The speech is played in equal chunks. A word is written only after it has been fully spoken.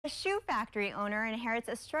A shoe factory owner inherits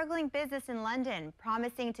a struggling business in London.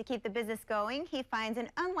 Promising to keep the business going, he finds an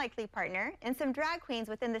unlikely partner in some drag queens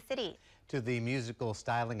within the city. To the musical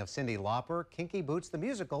styling of Cyndi Lauper, Kinky Boots the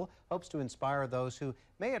musical hopes to inspire those who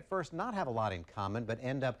may at first not have a lot in common, but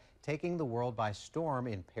end up taking the world by storm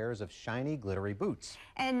in pairs of shiny, glittery boots.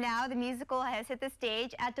 And now the musical has hit the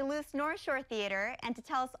stage at Duluth's NorShor Theater. And to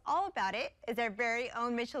tell us all about it is our very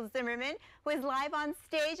own Mitchell Zimmerman, who is live on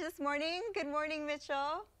stage this morning. Good morning,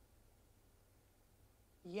 Mitchell.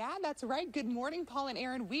 Yeah, that's right. Good morning, Paul and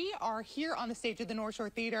Aaron. We are here on the stage of the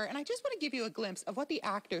NorShor Theater, and I just want to give you a glimpse of what the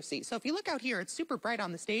actors see. So if you look out here, it's super bright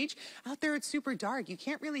on the stage. Out there, it's super dark. You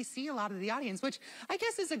can't really see a lot of the audience, which I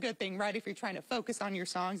guess is a good thing, right, if you're trying to focus on your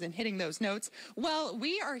songs and hitting those notes. Well,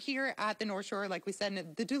 we are here at the NorShor, like we said,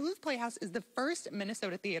 and the Duluth Playhouse is the first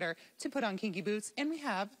Minnesota theater to put on Kinky Boots, and we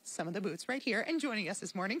have some of the boots right here. And joining us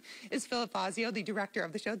this morning is Philip Fazio, the director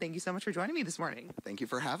of the show. Thank you so much for joining me this morning. Thank you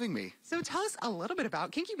for having me. So tell us a little bit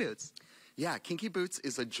about Kinky Boots. Yeah, Kinky Boots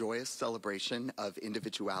is a joyous celebration of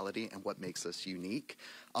individuality and what makes us unique.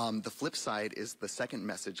 The flip side is the second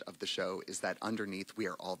message of the show is that underneath we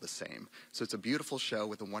are all the same. So it's a beautiful show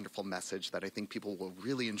with a wonderful message that I think people will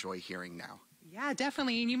really enjoy hearing now. Yeah,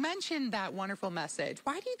 definitely. And you mentioned that wonderful message.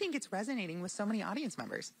 Why do you think it's resonating with so many audience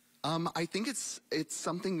members? I think it's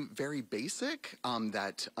something very basic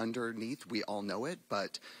that underneath we all know it,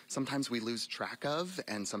 but sometimes we lose track of,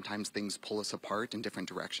 and sometimes things pull us apart in different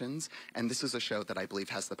directions. And this is a show that I believe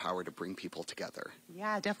has the power to bring people together.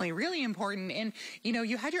 Yeah, definitely. Really important. And, you know,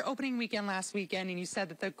 you had your opening weekend last weekend, and you said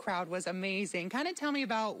that the crowd was amazing. Kind of tell me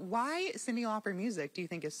about why Cyndi Lauper music do you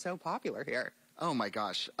think is so popular here? Oh my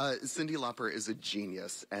gosh, Cyndi Lauper is a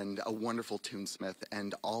genius and a wonderful tunesmith,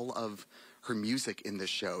 and all of her music in this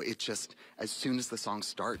show, it just, as soon as the song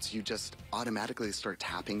starts, you just automatically start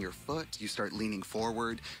tapping your foot, you start leaning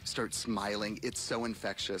forward, start smiling. It's so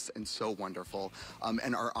infectious and so wonderful,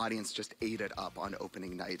 and our audience just ate it up on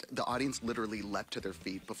opening night. The audience literally leapt to their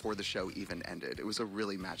feet before the show even ended. It was a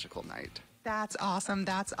really magical night. That's awesome.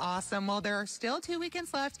 That's awesome. Well, there are still 2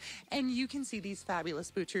 weekends left, and you can see these fabulous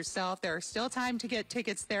boots yourself. There are still time to get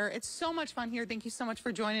tickets there. It's so much fun here. Thank you so much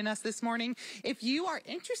for joining us this morning. If you are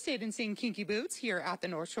interested in seeing Kinky Boots here at the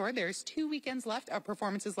NorShor, there's 2 weekends left of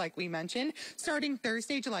performances like we mentioned, starting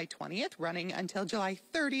Thursday, July 20th, running until July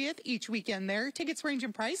 30th each weekend there. Tickets range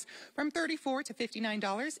in price from $34 to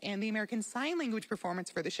 $59, and the American Sign Language performance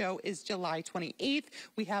for the show is July 28th.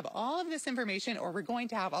 We have all of this information, or we're going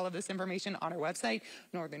to have all of this information on our website,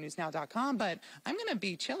 northernnewsnow.com, but I'm going to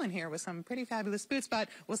be chilling here with some pretty fabulous boots, but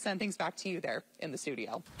we'll send things back to you there in the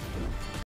studio.